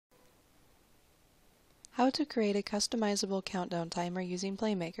How to create a customizable countdown timer using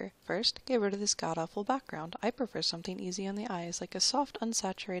Playmaker. First, get rid of this god-awful background. I prefer something easy on the eyes, like a soft,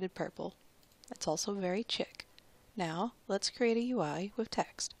 unsaturated purple. It's also very chic. Now, let's create a UI with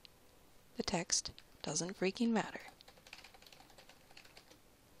text. The text doesn't freaking matter.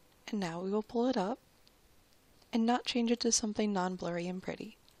 And now we will pull it up and not change it to something non-blurry and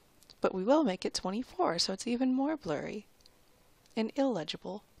pretty. But we will make it 24, so it's even more blurry and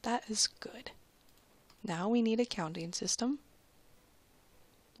illegible. That is good. Now we need a counting system.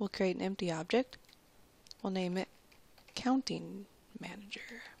 We'll create an empty object. We'll name it Counting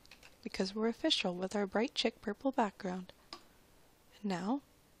Manager because we're official with our bright chick purple background. And now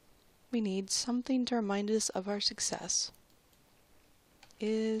we need something to remind us of our success.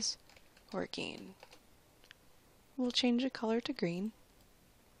 Is working. We'll change the color to green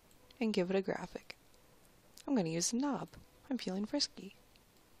and give it a graphic. I'm going to use the knob. I'm feeling frisky.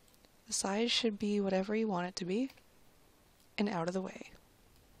 The size should be whatever you want it to be, and out of the way.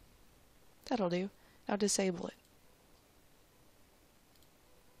 That'll do. Now disable it.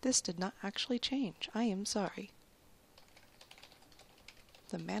 This did not actually change. I am sorry.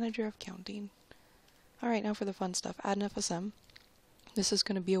 The manager of counting. Alright, now for the fun stuff. Add an FSM. This is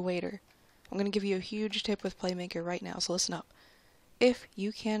going to be a waiter. I'm going to give you a huge tip with Playmaker right now, so listen up. If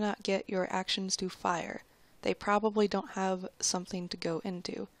you cannot get your actions to fire, they probably don't have something to go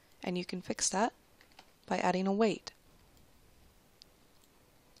into. And you can fix that by adding a wait.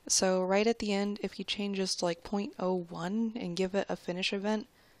 So right at the end, if you change this to like 0.01 and give it a finish event,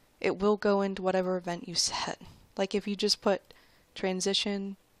 it will go into whatever event you set. Like if you just put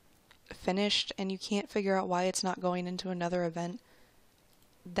transition finished and you can't figure out why it's not going into another event,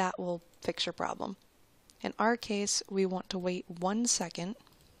 that will fix your problem. In our case, we want to wait 1 second,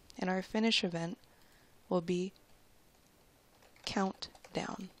 and our finish event will be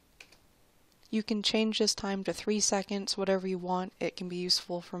countdown. You can change this time to 3 seconds, whatever you want. It can be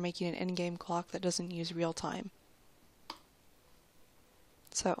useful for making an in-game clock that doesn't use real time.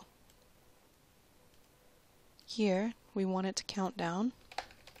 So, here we want it to count down.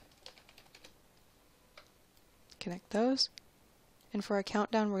 Connect those. And for a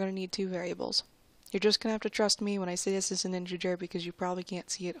countdown, we're going to need 2 variables. You're just going to have to trust me when I say this is an integer because you probably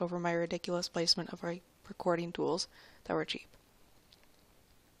can't see it over my ridiculous placement of our recording tools that were cheap.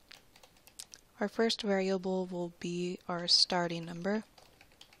 Our first variable will be our starting number,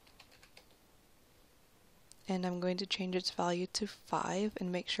 and I'm going to change its value to 5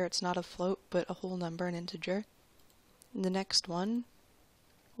 and make sure it's not a float but a whole number, an integer. And the next one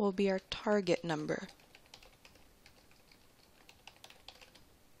will be our target number.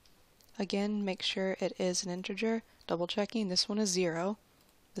 Again, make sure it is an integer, double checking. This one is 0.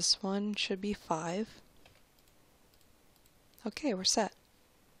 This one should be 5. Okay, we're set.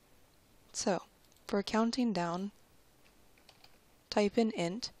 So, for counting down, type in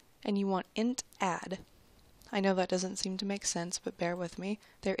int, and you want int add. I know that doesn't seem to make sense, but bear with me.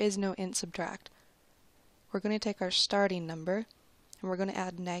 There is no int subtract. We're going to take our starting number, and we're going to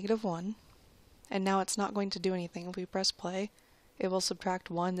add -1, and now it's not going to do anything. If we press play, it will subtract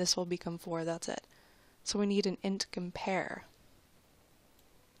 1, this will become 4, that's it. So we need an int compare.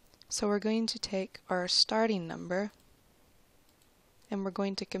 So we're going to take our starting number, and we're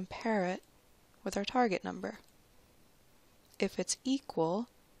going to compare it with our target number. If it's equal,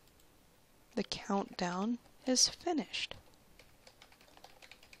 the countdown is finished.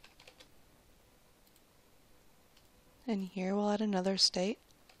 And here we'll add another state,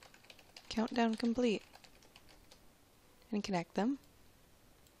 countdown complete, and connect them.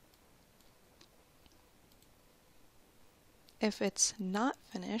 If it's not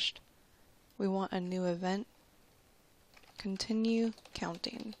finished, we want a new event, continue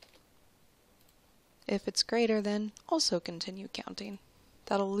counting. If it's greater than, also continue counting.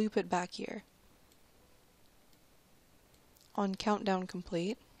 That'll loop it back here. On countdown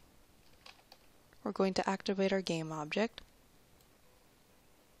complete, we're going to activate our game object,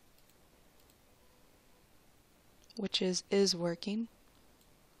 which is working.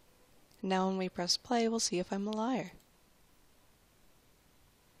 Now when we press play, we'll see if I'm a liar.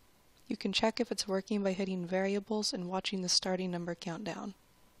 You can check if it's working by hitting variables and watching the starting number count down.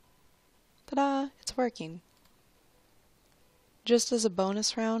 Ta-da! It's working. Just as a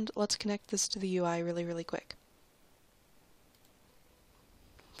bonus round, let's connect this to the UI really quick.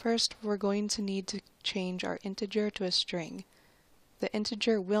 First, we're going to need to change our integer to a string. The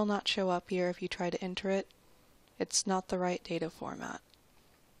integer will not show up here if you try to enter it. It's not the right data format,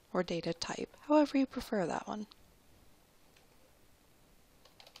 or data type, however you prefer that one.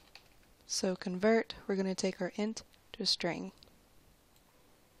 So convert, we're going to take our int to a string.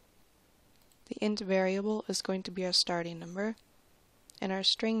 The int variable is going to be our starting number, and our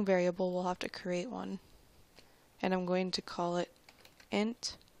string variable will have to create one. And I'm going to call it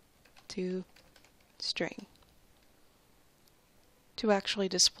int to string. To actually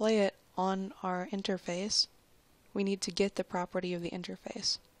display it on our interface, we need to get the property of the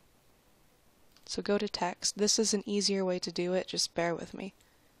interface. So go to text. This is an easier way to do it, just bear with me.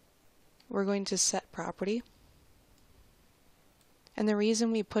 We're going to set property. And the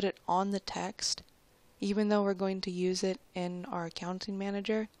reason we put it on the text, even though we're going to use it in our accounting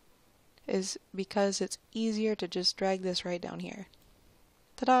manager, is because it's easier to just drag this right down here.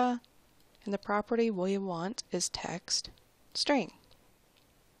 Ta-da! And the property we want is text string.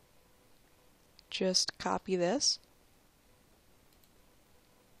 Just copy this.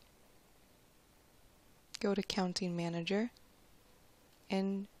 Go to Accounting Manager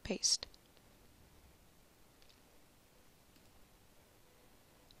and paste.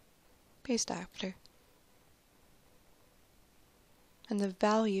 Paste after. And the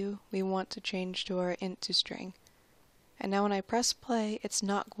value we want to change to our int to string. And now when I press play, it's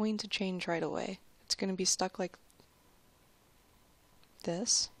not going to change right away. It's going to be stuck like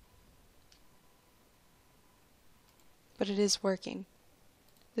this. But it is working.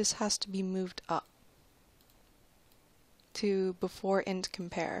 This has to be moved up to before int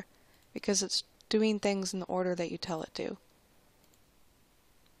compare, because it's doing things in the order that you tell it to.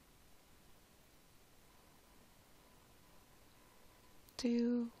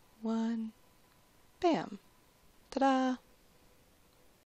 Two, one, bam. Ta-da!